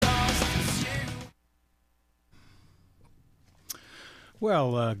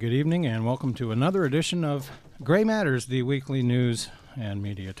Well, good evening and welcome to another edition of Gray Matters, the weekly news and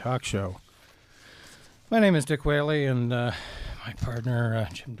media talk show. My name is Dick Whaley, and my partner,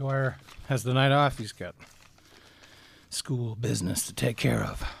 Jim Dwyer, has the night off. He's got school business to take care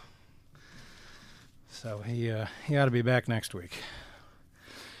of. So he ought to be back next week.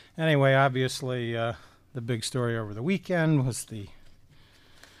 Anyway, obviously, the big story over the weekend was the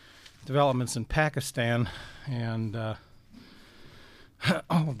developments in Pakistan and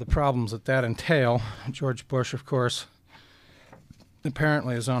all of the problems that entail. George Bush, of course,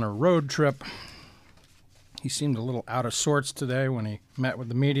 apparently is on a road trip. He seemed a little out of sorts today when he met with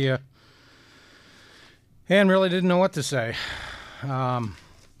the media and really didn't know what to say.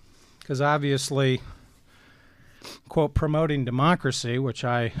 Because obviously, quote, promoting democracy, which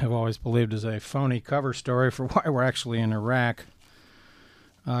I have always believed is a phony cover story for why we're actually in Iraq,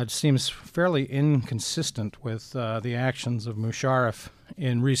 it seems fairly inconsistent with the actions of Musharraf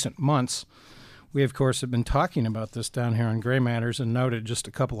in recent months. We, of course, have been talking about this down here on Gray Matters and noted just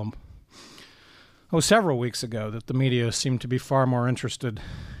several weeks ago that the media seemed to be far more interested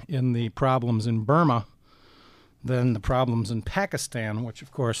in the problems in Burma than the problems in Pakistan, which,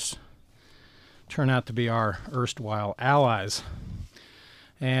 of course, turn out to be our erstwhile allies.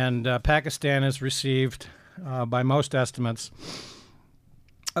 And Pakistan has received, by most estimates,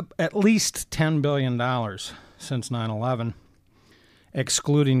 at least $10 billion since 9/11,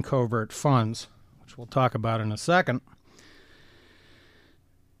 excluding covert funds, which we'll talk about in a second.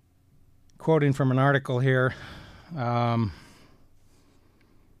 Quoting from an article here, and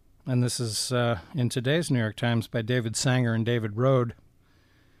this is in today's New York Times by David Sanger and David Rode,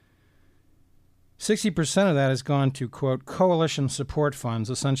 60% of that has gone to, quote, coalition support funds,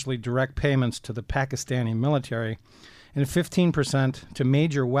 essentially direct payments to the Pakistani military, and 15% to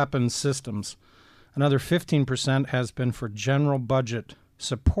major weapons systems. Another 15% has been for general budget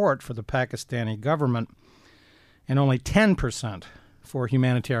support for the Pakistani government, and only 10% for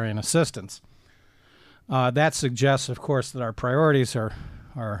humanitarian assistance. That suggests, of course, that our priorities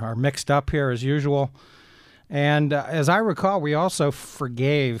are mixed up here as usual. And as I recall, we also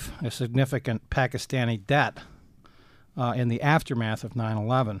forgave a significant Pakistani debt in the aftermath of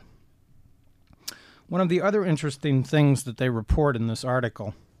 9/11. One of the other interesting things that they report in this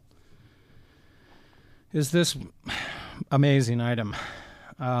article is this amazing item.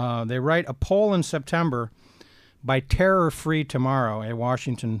 They write, a poll in September by Terror Free Tomorrow, a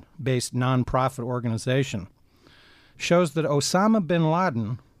Washington-based nonprofit organization, shows that Osama bin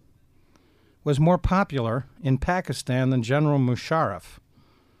Laden was more popular in Pakistan than General Musharraf,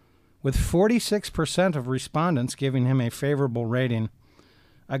 with 46% of respondents giving him a favorable rating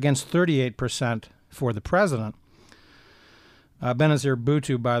against 38% for the president. Benazir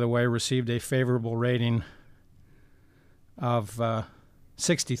Bhutto, by the way, received a favorable rating of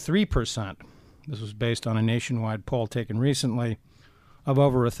 63%. This was based on a nationwide poll taken recently of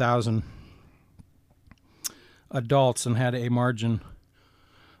over 1,000 adults and had a margin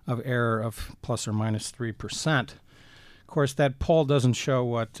of error of plus or minus 3%. Of course, that poll doesn't show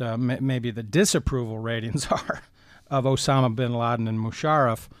what maybe the disapproval ratings are of Osama bin Laden and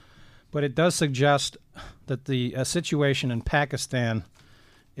Musharraf, but it does suggest that the situation in Pakistan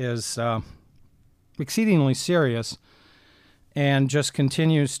is exceedingly serious and just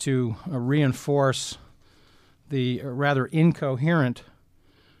continues to reinforce the rather incoherent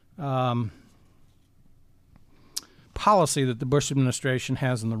policy that the Bush administration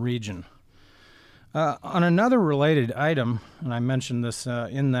has in the region. On another related item, and I mentioned this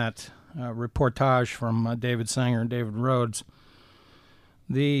in that reportage from David Sanger and David Rhodes,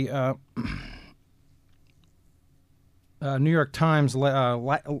 the New York Times,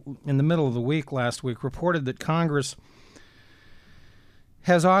 in the middle of the week last week, reported that Congress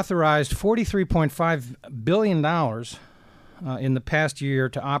has authorized $43.5 billion in the past year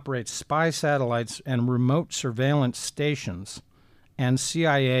to operate spy satellites and remote surveillance stations and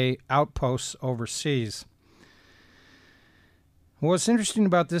CIA outposts overseas. What's interesting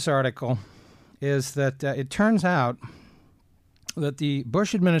about this article is that it turns out that the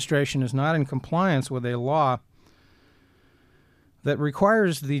Bush administration is not in compliance with a law that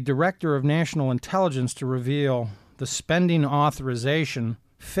requires the Director of National Intelligence to reveal the spending authorization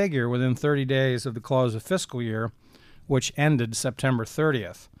figure within 30 days of the close of fiscal year, which ended September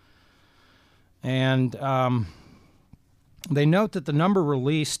 30th. And they note that the number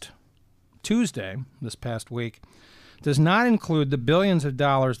released Tuesday, this past week, does not include the billions of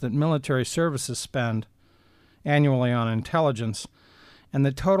dollars that military services spend annually on intelligence, and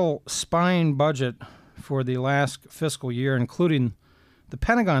the total spying budget for the last fiscal year, including the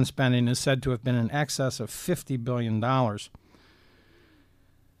Pentagon spending, is said to have been in excess of $50 billion.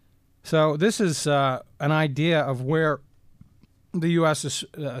 So this is an idea of where the U.S. is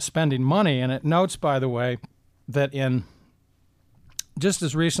spending money, and it notes, by the way, that in just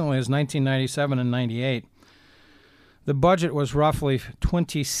as recently as 1997 and 98, the budget was roughly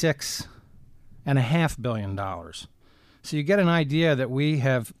 $26.5 billion. So you get an idea that we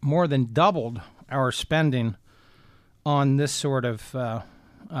have more than doubled our spending on this sort of,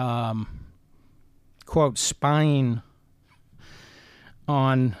 quote, spying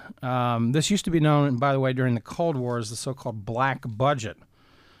on, this used to be known, by the way, during the Cold War as the so-called black budget.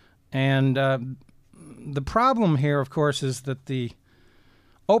 And the problem here, of course, is that the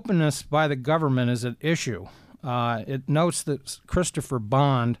openness by the government is an issue. It notes that Christopher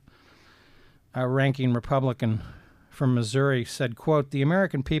Bond, a ranking Republican from Missouri, said, quote, "The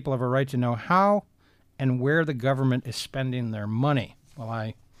American people have a right to know how and where the government is spending their money." Well,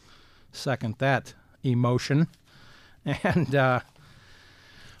 I second that emotion and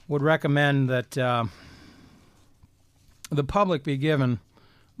would recommend that the public be given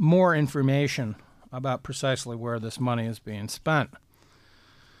more information about precisely where this money is being spent.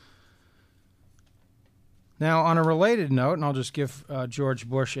 Now, on a related note, and I'll just give George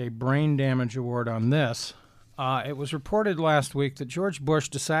Bush a brain damage award on this, it was reported last week that George Bush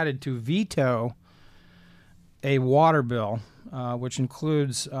decided to veto a water bill, which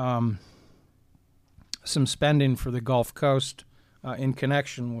includes some spending for the Gulf Coast in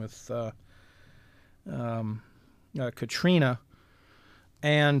connection with Katrina,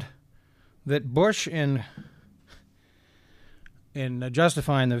 and that Bush, in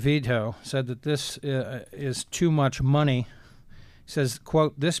justifying the veto, said that this is too much money. He says,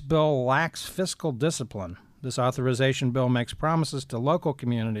 quote, "This bill lacks fiscal discipline. This authorization bill makes promises to local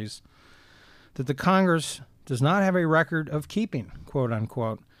communities that the Congress does not have a record of keeping," quote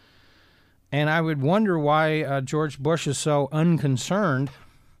unquote. And I would wonder why George Bush is so unconcerned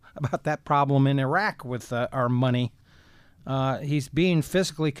about that problem in Iraq with our money. He's being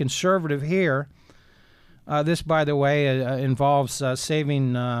fiscally conservative here. This, by the way, involves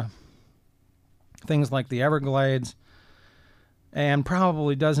saving things like the Everglades, and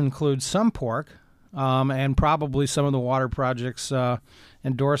probably does include some pork, and probably some of the water projects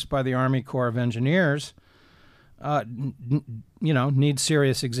endorsed by the Army Corps of Engineers, need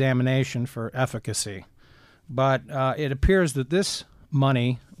serious examination for efficacy. But it appears that this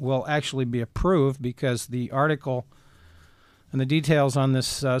money will actually be approved because the article and the details on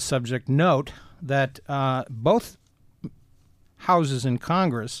this subject note that both houses in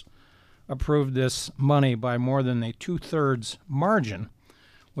Congress approved this money by more than a 2/3 margin,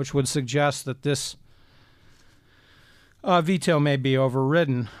 which would suggest that this veto may be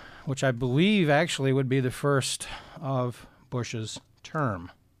overridden, which I believe actually would be the first of Bush's term.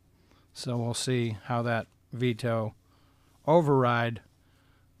 So we'll see how that veto override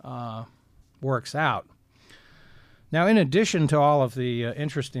works out. Now, in addition to all of the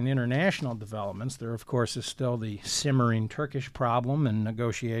interesting international developments, there, of course, is still the simmering Turkish problem, and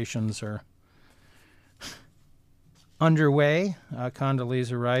negotiations are underway.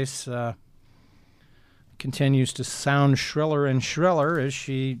 Condoleezza Rice continues to sound shriller and shriller as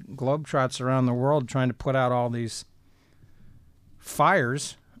she globetrots around the world trying to put out all these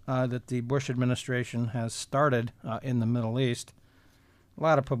fires that the Bush administration has started in the Middle East. A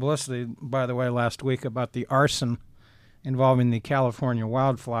lot of publicity, by the way, last week about the arson involving the California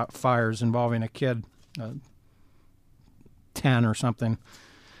wildfires involving a kid, 10 or something.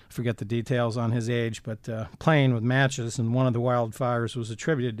 I forget the details on his age, but playing with matches, and one of the wildfires was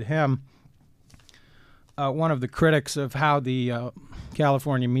attributed to him. One of the critics of how the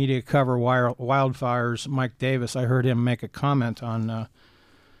California media cover wildfires, Mike Davis, I heard him make a comment on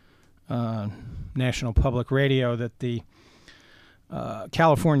National Public Radio that the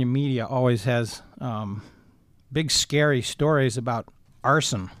California media always has big scary stories about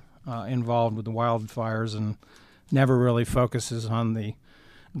arson involved with the wildfires and never really focuses on the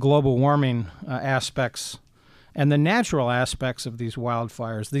global warming aspects and the natural aspects of these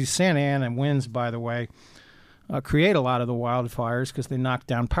wildfires. These Santa Ana winds, by the way, create a lot of the wildfires because they knock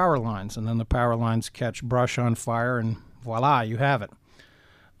down power lines, and then the power lines catch brush on fire, and voila, you have it.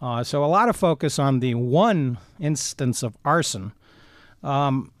 So a lot of focus on the one instance of arson.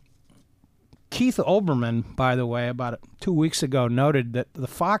 Keith Olbermann, by the way, about 2 weeks ago, noted that the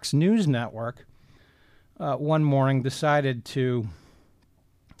Fox News Network one morning decided to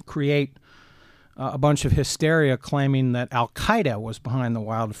create a bunch of hysteria claiming that Al-Qaeda was behind the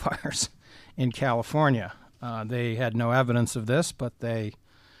wildfires in California. They had no evidence of this, but they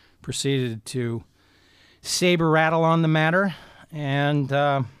proceeded to saber rattle on the matter, and,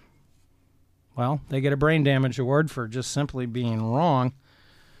 they get a brain damage award for just simply being wrong.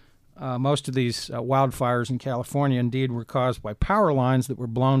 Most of these wildfires in California, indeed, were caused by power lines that were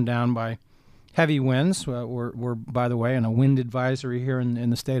blown down by heavy winds. We're, by the way, in a wind advisory here in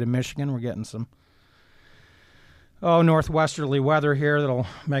the state of Michigan. We're getting some northwesterly weather here that'll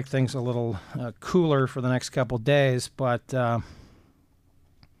make things a little cooler for the next couple days. But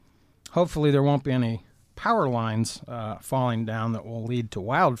hopefully there won't be any power lines falling down that will lead to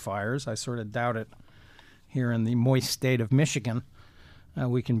wildfires. I sort of doubt it here in the moist state of Michigan.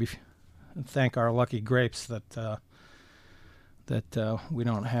 We can thank our lucky grapes that we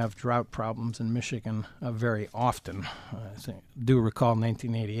don't have drought problems in Michigan very often. I do recall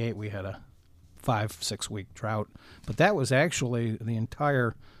 1988 we had a 5-6 week drought, but that was actually the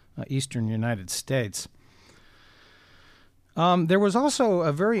entire eastern United States. There was also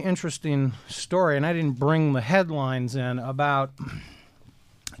a very interesting story, and I didn't bring the headlines in, about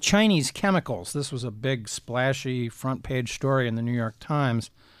Chinese chemicals. This was a big, splashy front-page story in the New York Times.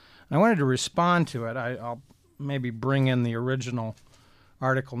 And I wanted to respond to it. I'll maybe bring in the original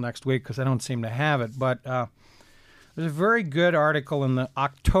article next week because I don't seem to have it. But there's a very good article in the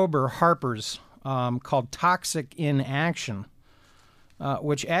October Harper's called Toxic in Action,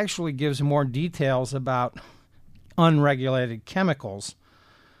 which actually gives more details about unregulated chemicals.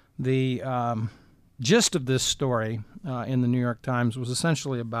 The gist of this story in the New York Times was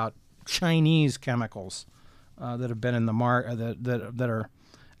essentially about Chinese chemicals that have been in the that are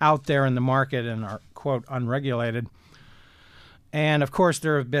out there in the market and are, quote, unregulated. And of course,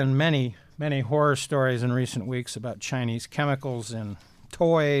 there have been many horror stories in recent weeks about Chinese chemicals in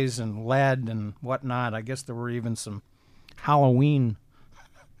toys and lead and whatnot. I guess there were even some Halloween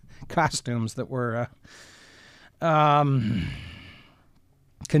costumes that were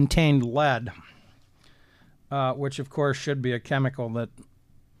contained lead, which of course should be a chemical that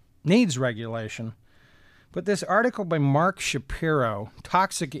needs regulation. But this article by Mark Shapiro,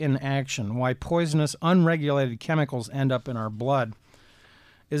 Toxic in Action, Why Poisonous Unregulated Chemicals End Up in Our Blood,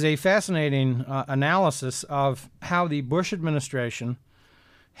 is a fascinating analysis of how the Bush administration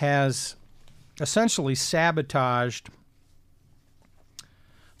has essentially sabotaged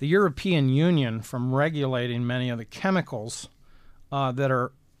the European Union from regulating many of the chemicals that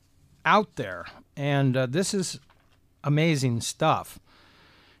are out there. And this is amazing stuff.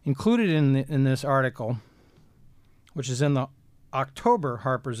 Included in this article, which is in the October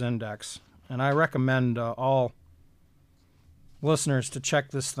Harper's Index, and I recommend all listeners to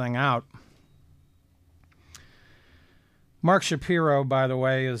check this thing out. Mark Shapiro, by the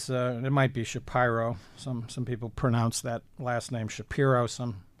way, is it might be Shapiro. Some people pronounce that last name Shapiro.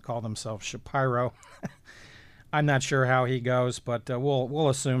 Some call themselves Shapiro. I'm not sure how he goes, but we'll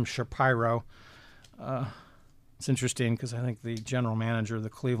assume Shapiro. It's interesting because I think the general manager of the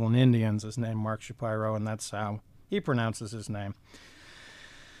Cleveland Indians is named Mark Shapiro, and that's how he pronounces his name.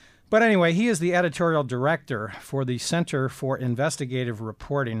 But anyway, he is the editorial director for the Center for Investigative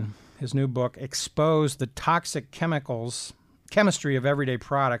Reporting. His new book, Expose the Toxic Chemistry of Everyday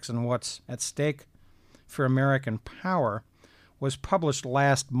Products and What's at Stake for American Power, was published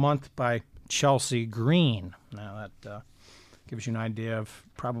last month by Chelsea Green. Now that gives you an idea of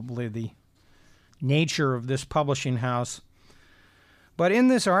probably the nature of this publishing house. But in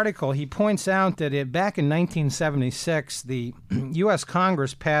this article, he points out that back in 1976, the U.S.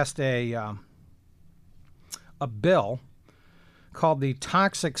 Congress passed a bill called the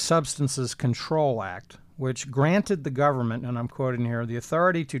Toxic Substances Control Act, which granted the government, and I'm quoting here, the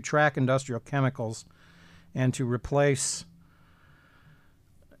authority to track industrial chemicals and to place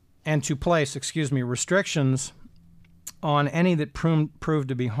restrictions on any that proved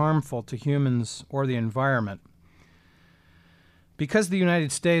to be harmful to humans or the environment. Because the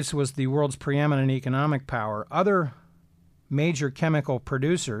United States was the world's preeminent economic power, other major chemical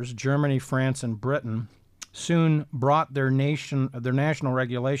producers, Germany, France, and Britain, soon brought their national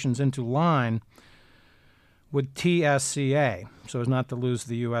regulations into line with TSCA, so as not to lose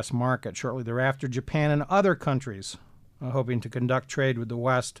the U.S. market. Shortly thereafter, Japan and other countries, hoping to conduct trade with the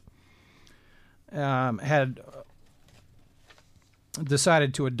West, had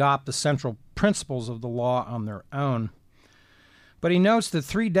decided to adopt the central principles of the law on their own. But he notes that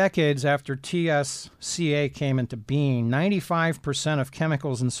 3 decades after TSCA came into being, 95% of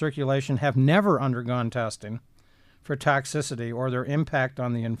chemicals in circulation have never undergone testing for toxicity or their impact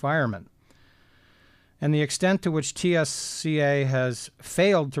on the environment. And the extent to which TSCA has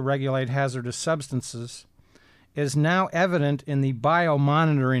failed to regulate hazardous substances is now evident in the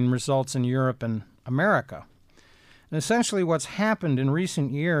biomonitoring results in Europe and America. And essentially what's happened in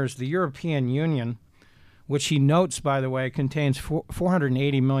recent years, the European Union, which he notes, by the way, contains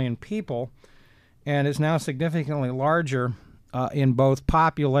 480 million people and is now significantly larger in both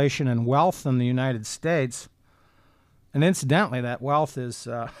population and wealth in the United States. And incidentally, that wealth is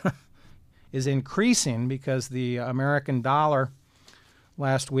is increasing because the American dollar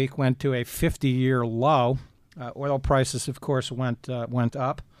last week went to a 50-year low. Oil prices, of course, went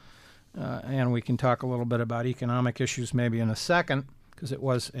up. And we can talk a little bit about economic issues maybe in a second, because it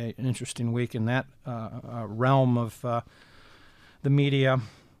was an interesting week in that realm of the media.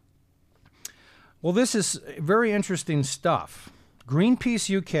 Well, this is very interesting stuff. Greenpeace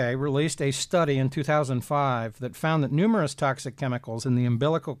UK released a study in 2005 that found that numerous toxic chemicals in the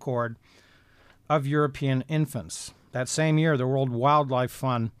umbilical cord of European infants. That same year, the World Wildlife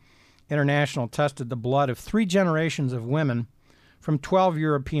Fund International tested the blood of 3 generations of women from 12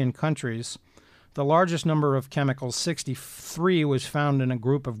 European countries. The largest number of chemicals, 63, was found in a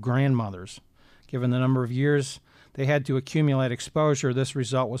group of grandmothers. Given the number of years they had to accumulate exposure, this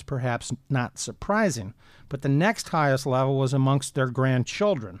result was perhaps not surprising. But the next highest level was amongst their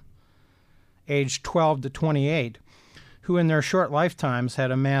grandchildren, aged 12 to 28, who in their short lifetimes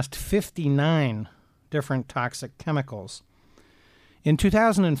had amassed 59 different toxic chemicals. In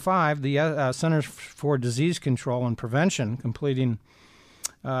 2005, the Centers for Disease Control and Prevention completing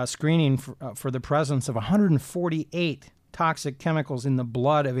screening for the presence of 148 toxic chemicals in the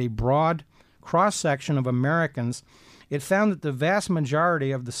blood of a broad cross-section of Americans. It found that the vast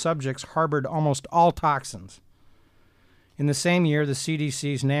majority of the subjects harbored almost all toxins. In the same year, the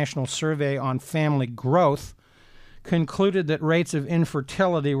CDC's National Survey on Family Growth concluded that rates of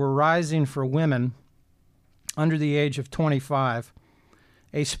infertility were rising for women under the age of 25,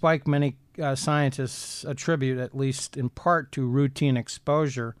 a spike many scientists attribute, at least in part, to routine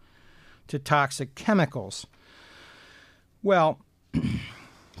exposure to toxic chemicals. Well,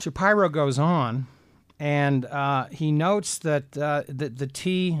 Shapiro goes on, and he notes that the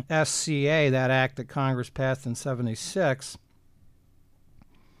TSCA, that act that Congress passed in 1976,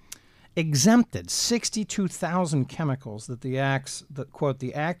 exempted 62,000 chemicals that the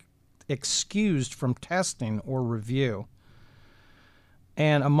act excused from testing or review.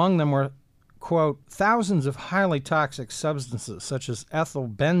 And among them were, quote, thousands of highly toxic substances such as ethyl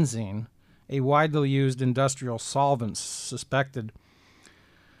benzene, a widely used industrial solvent suspected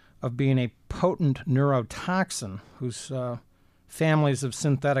of being a potent neurotoxin, whose families of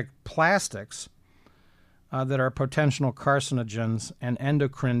synthetic plastics that are potential carcinogens and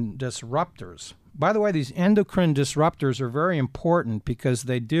endocrine disruptors. By the way, these endocrine disruptors are very important because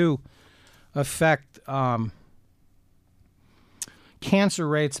they do affect cancer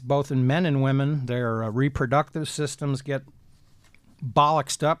rates both in men and women. Their reproductive systems get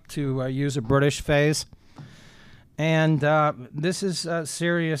bollocksed up, to use a British phrase. And this is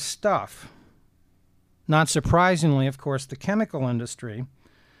serious stuff. Not surprisingly, of course, the chemical industry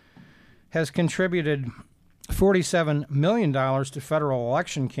has contributed $47 million to federal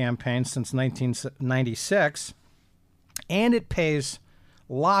election campaigns since 1996, and it pays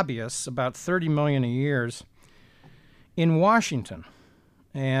lobbyists about $30 million a year in Washington.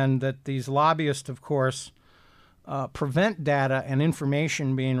 And that these lobbyists, of course, prevent data and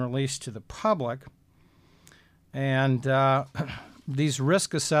information being released to the public. And these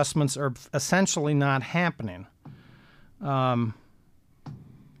risk assessments are essentially not happening.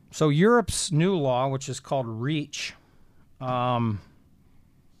 So Europe's new law, which is called REACH,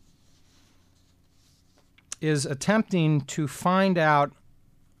 is attempting to find out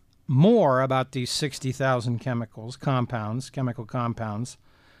more about these 60,000 chemical compounds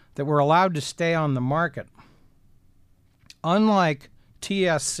that were allowed to stay on the market. Unlike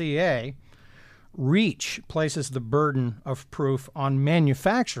TSCA, REACH places the burden of proof on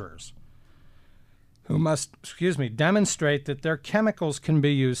manufacturers who must, demonstrate that their chemicals can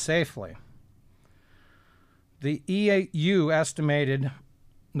be used safely. The EU estimated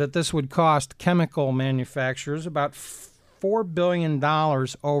that this would cost chemical manufacturers about $4 billion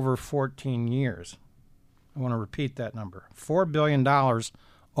over 14 years. I want to repeat that number. $4 billion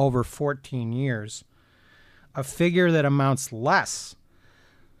over 14 years. A figure that amounts less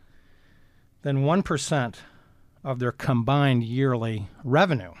than 1% of their combined yearly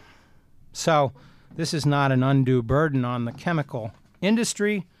revenue. So this is not an undue burden on the chemical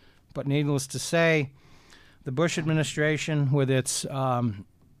industry, but needless to say, the Bush administration, with its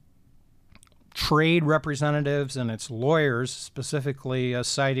trade representatives and its lawyers, specifically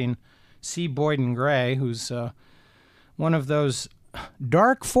citing C. Boyden Gray, who's one of those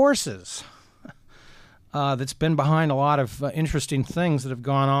dark forces that's been behind a lot of interesting things that have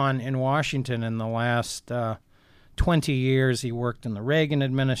gone on in Washington in the last 20 years. He worked in the Reagan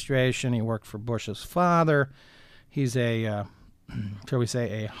administration. He worked for Bush's father. He's a, shall we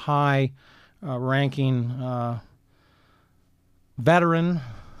say, a high-ranking veteran,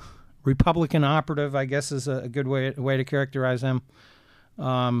 Republican operative, I guess is a good way to characterize him.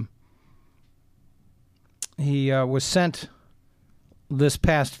 He was sent this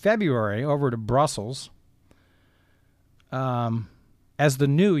past February over to Brussels as the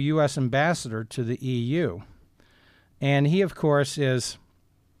new U.S. ambassador to the EU. And he, of course, is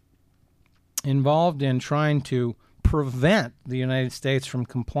involved in trying to prevent the United States from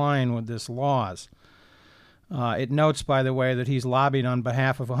complying with these laws. It notes, by the way, that he's lobbied on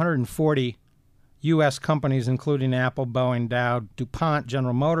behalf of 140 U.S. companies, including Apple, Boeing, Dow, DuPont,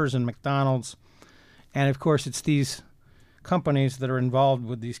 General Motors, and McDonald's. And, of course, it's these companies that are involved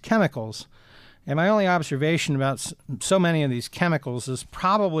with these chemicals. And my only observation about so many of these chemicals is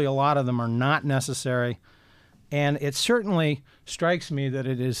probably a lot of them are not necessary. And it certainly strikes me that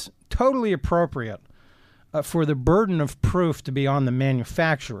it is totally appropriate for the burden of proof to be on the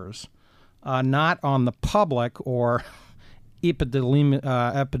manufacturers, not on the public or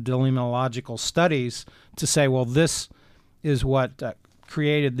epidemiological studies to say, well, this is what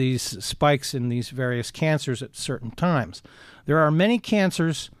created these spikes in these various cancers at certain times. There are many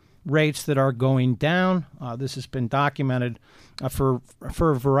cancers rates that are going down. This has been documented for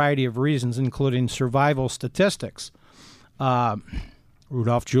a variety of reasons, including survival statistics.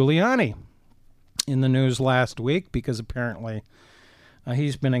 Rudolph Giuliani in the news last week because apparently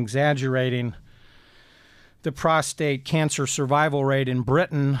he's been exaggerating the prostate cancer survival rate in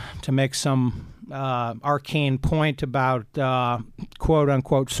Britain to make some arcane point about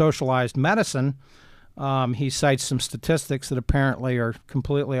quote-unquote socialized medicine. He cites some statistics that apparently are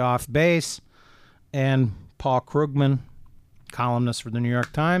completely off base. And Paul Krugman, columnist for the New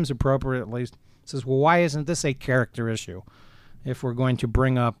York Times, appropriately says, well, why isn't this a character issue? If we're going to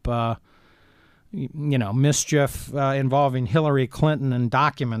bring up, mischief involving Hillary Clinton and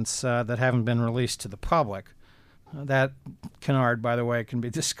documents that haven't been released to the public. That canard, by the way, can be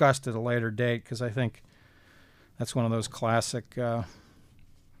discussed at a later date because I think that's one of those classic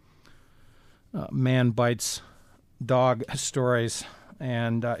man bites dog stories.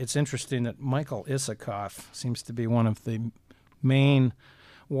 And it's interesting that Michael Isikoff seems to be one of the main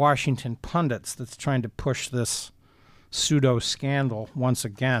Washington pundits that's trying to push this pseudo-scandal once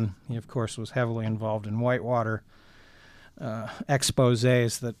again. He, of course, was heavily involved in Whitewater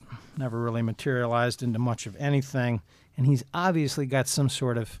exposés that never really materialized into much of anything. And he's obviously got some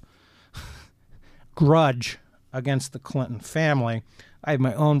sort of grudge against the Clinton family. I have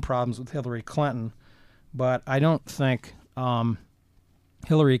my own problems with Hillary Clinton, but I don't think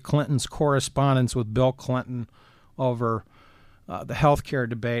Hillary Clinton's correspondence with Bill Clinton over the health care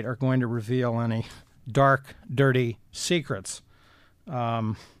debate are going to reveal any dark, dirty secrets.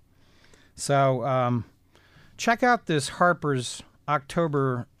 Check out this Harper's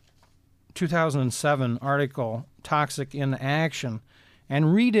October 2007 article, Toxic in Action,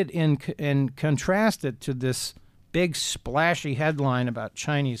 and read it and contrast it to this big splashy headline about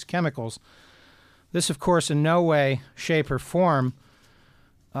Chinese chemicals. This, of course, in no way, shape, or form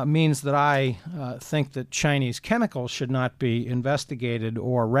means that I think that Chinese chemicals should not be investigated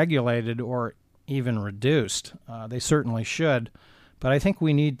or regulated or even reduced. They certainly should. But I think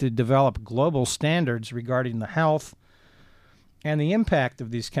we need to develop global standards regarding the health and the impact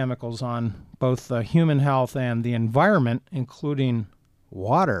of these chemicals on both human health and the environment, including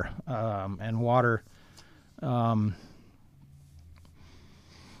water and water. The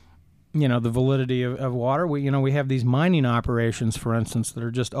validity of water. We have these mining operations, for instance, that are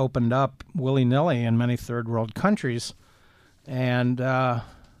just opened up willy-nilly in many third-world countries. And, the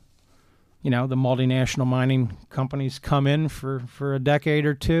multinational mining companies come in for a decade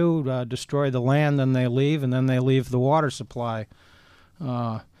or two, destroy the land, then they leave, and then they leave the water supply,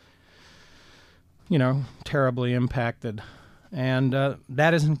 terribly impacted. And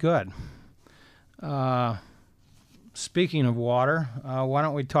that isn't good. Speaking of water, why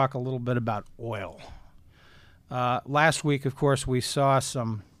don't we talk a little bit about oil? Last week, of course, we saw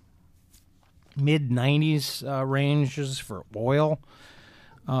some mid-90s ranges for oil.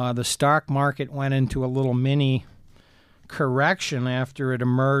 The stock market went into a little mini correction after it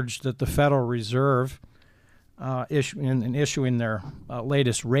emerged that the Federal Reserve, issuing their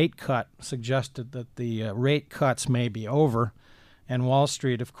latest rate cut, suggested that the rate cuts may be over. And Wall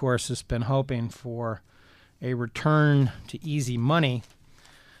Street, of course, has been hoping for a return to easy money.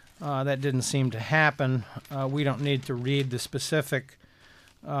 That didn't seem to happen. We don't need to read the specific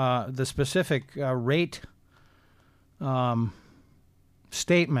rate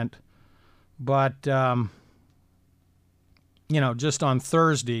statement, but just on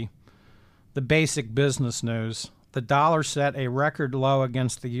Thursday, the basic business news: the dollar set a record low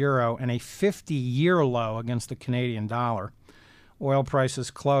against the euro and a 50-year low against the Canadian dollar. oil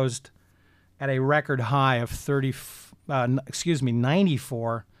prices closed at a record high of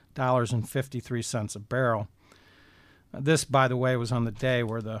 $94.53 a barrel. This, by the way, was on the day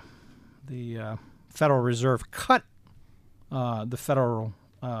where the Federal Reserve cut the federal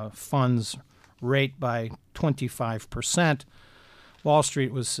funds rate by 25%. Wall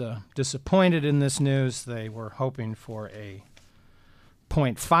Street was disappointed in this news. They were hoping for a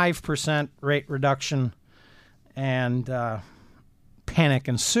 0.5% rate reduction, and panic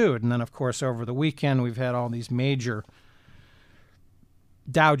ensued. And then, of course, over the weekend, we've had all these major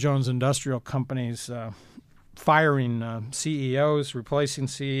Dow Jones Industrial companies firing CEOs, replacing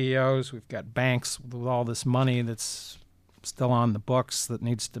CEOs. We've got banks with all this money that's still on the books that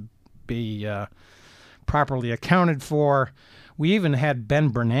needs to be properly accounted for. We even had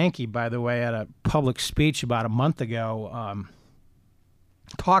Ben Bernanke, by the way, at a public speech about a month ago,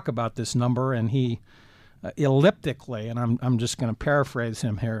 talk about this number, and he elliptically, and I'm just going to paraphrase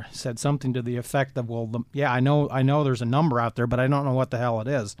him here, said something to the effect of, "Well, I know there's a number out there, but I don't know what the hell it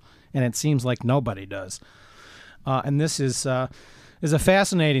is, and it seems like nobody does." And this is a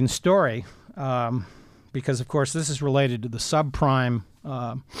fascinating story because, of course, this is related to the subprime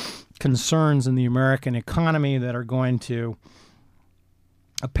concerns in the American economy that are going to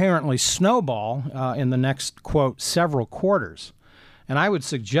apparently snowball in the next, quote, several quarters. And I would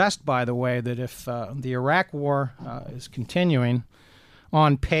suggest, by the way, that if the Iraq war is continuing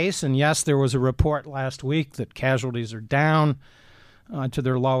on pace, and yes, there was a report last week that casualties are down to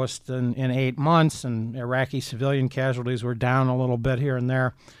their lowest in 8 months, and Iraqi civilian casualties were down a little bit here and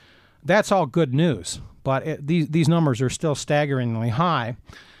there, that's all good news. But these numbers are still staggeringly high.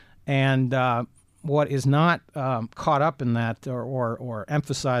 And what is not caught up in that or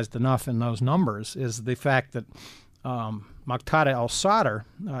emphasized enough in those numbers is the fact that Muqtada al-Sadr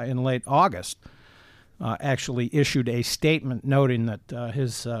in late August actually issued a statement noting that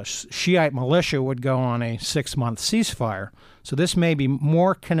his Shiite militia would go on a 6-month ceasefire. So this may be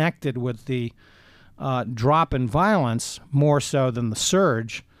more connected with the drop in violence more so than the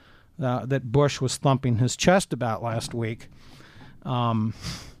surge that Bush was thumping his chest about last week.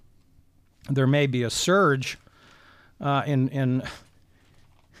 There may be a surge in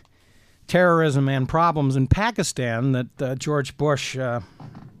terrorism and problems in Pakistan that George Bush, he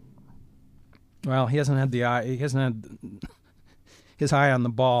hasn't had his eye on the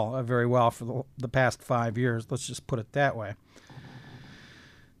ball very well for the past 5 years. Let's just put it that way.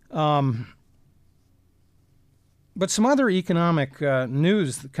 But some other economic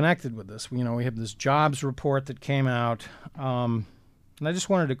news connected with this. We have this jobs report that came out, and I just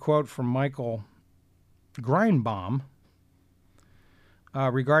wanted to quote from Michael Greinbaum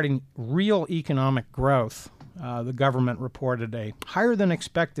regarding real economic growth. The government reported a higher than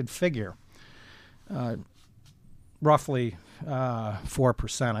expected figure, roughly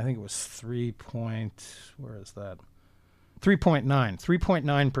 4%. I think it was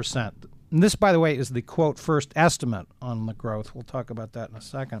 3.9%. And this, by the way, is the, quote, first estimate on the growth. We'll talk about that in a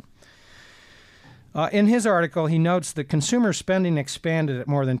second. In his article, he notes that consumer spending expanded at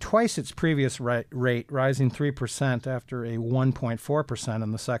more than twice its previous rate, rising 3% after a 1.4%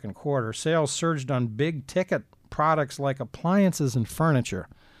 in the second quarter. Sales surged on big-ticket products like appliances and furniture.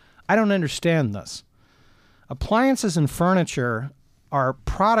 I don't understand this. Appliances and furniture are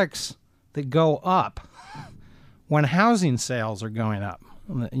products that go up when housing sales are going up.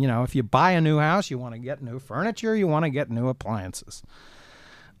 If you buy a new house, you want to get new furniture, you want to get new appliances.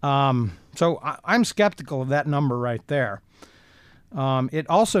 So I'm skeptical of that number right there. It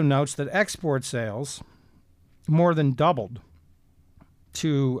also notes that export sales more than doubled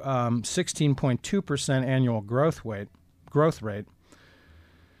to 16.2% annual growth rate,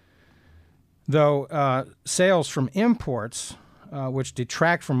 though sales from imports, which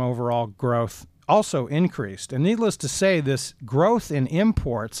detract from overall growth, also increased. And needless to say, this growth in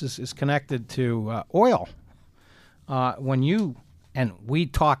imports is connected to oil. And we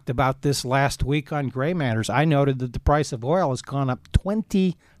talked about this last week on Gray Matters, I noted that the price of oil has gone up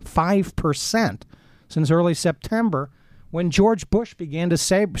 25% since early September when George Bush began to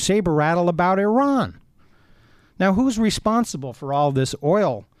saber rattle about Iran. Now, who's responsible for all this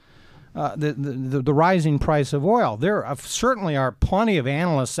oil, the rising price of oil? There certainly are plenty of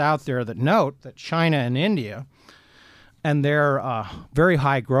analysts out there that note that China and India and their very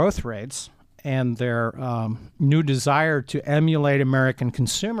high growth rates and their new desire to emulate American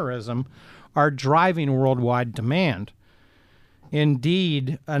consumerism are driving worldwide demand.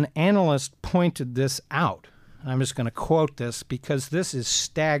 Indeed, an analyst pointed this out. I'm just going to quote this because this is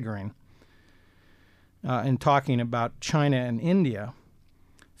staggering in talking about China and India.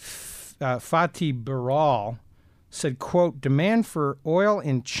 Fatih Birol said, quote, demand for oil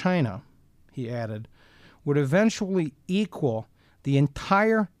in China, he added, would eventually equal the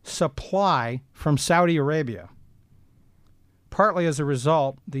entire supply from Saudi Arabia. Partly as a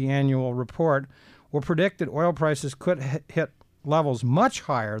result, the annual report will predict that oil prices could hit levels much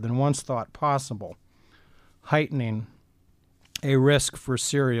higher than once thought possible, heightening a risk for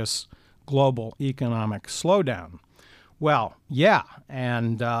serious global economic slowdown. Well, yeah,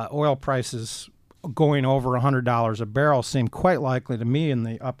 and oil prices going over $100 a barrel seem quite likely to me in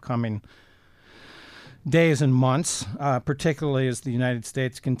the upcoming days and months, particularly as the United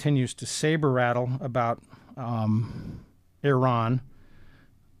States continues to saber rattle about Iran.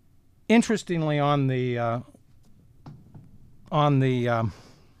 Interestingly, on the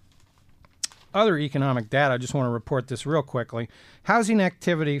other economic data, I just want to report this real quickly. Housing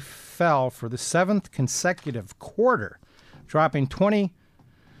activity fell for the 7th consecutive quarter, dropping 20%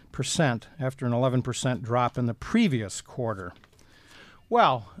 after an 11% drop in the previous quarter.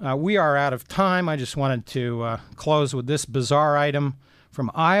 Well, we are out of time. I just wanted to close with this bizarre item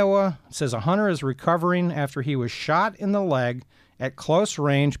from Iowa. It says a hunter is recovering after he was shot in the leg at close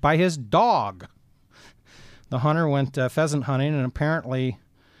range by his dog. The hunter went pheasant hunting, and apparently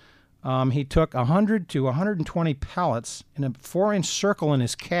he took 100 to 120 pellets in a 4-inch circle in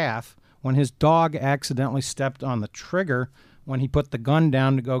his calf when his dog accidentally stepped on the trigger when he put the gun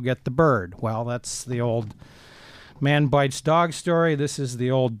down to go get the bird. Well, that's the old man bites dog story. This is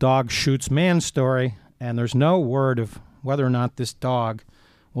the old dog shoots man story, and there's no word of whether or not this dog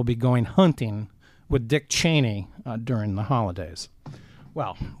will be going hunting with Dick Cheney during the holidays.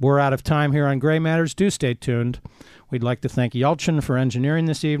 Well, we're out of time here on Gray Matters. Do stay tuned. We'd like to thank Yelchin for engineering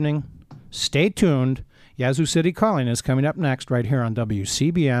this evening. Stay tuned. Yazoo City Calling is coming up next right here on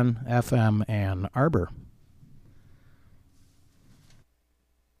WCBN FM Ann Arbor.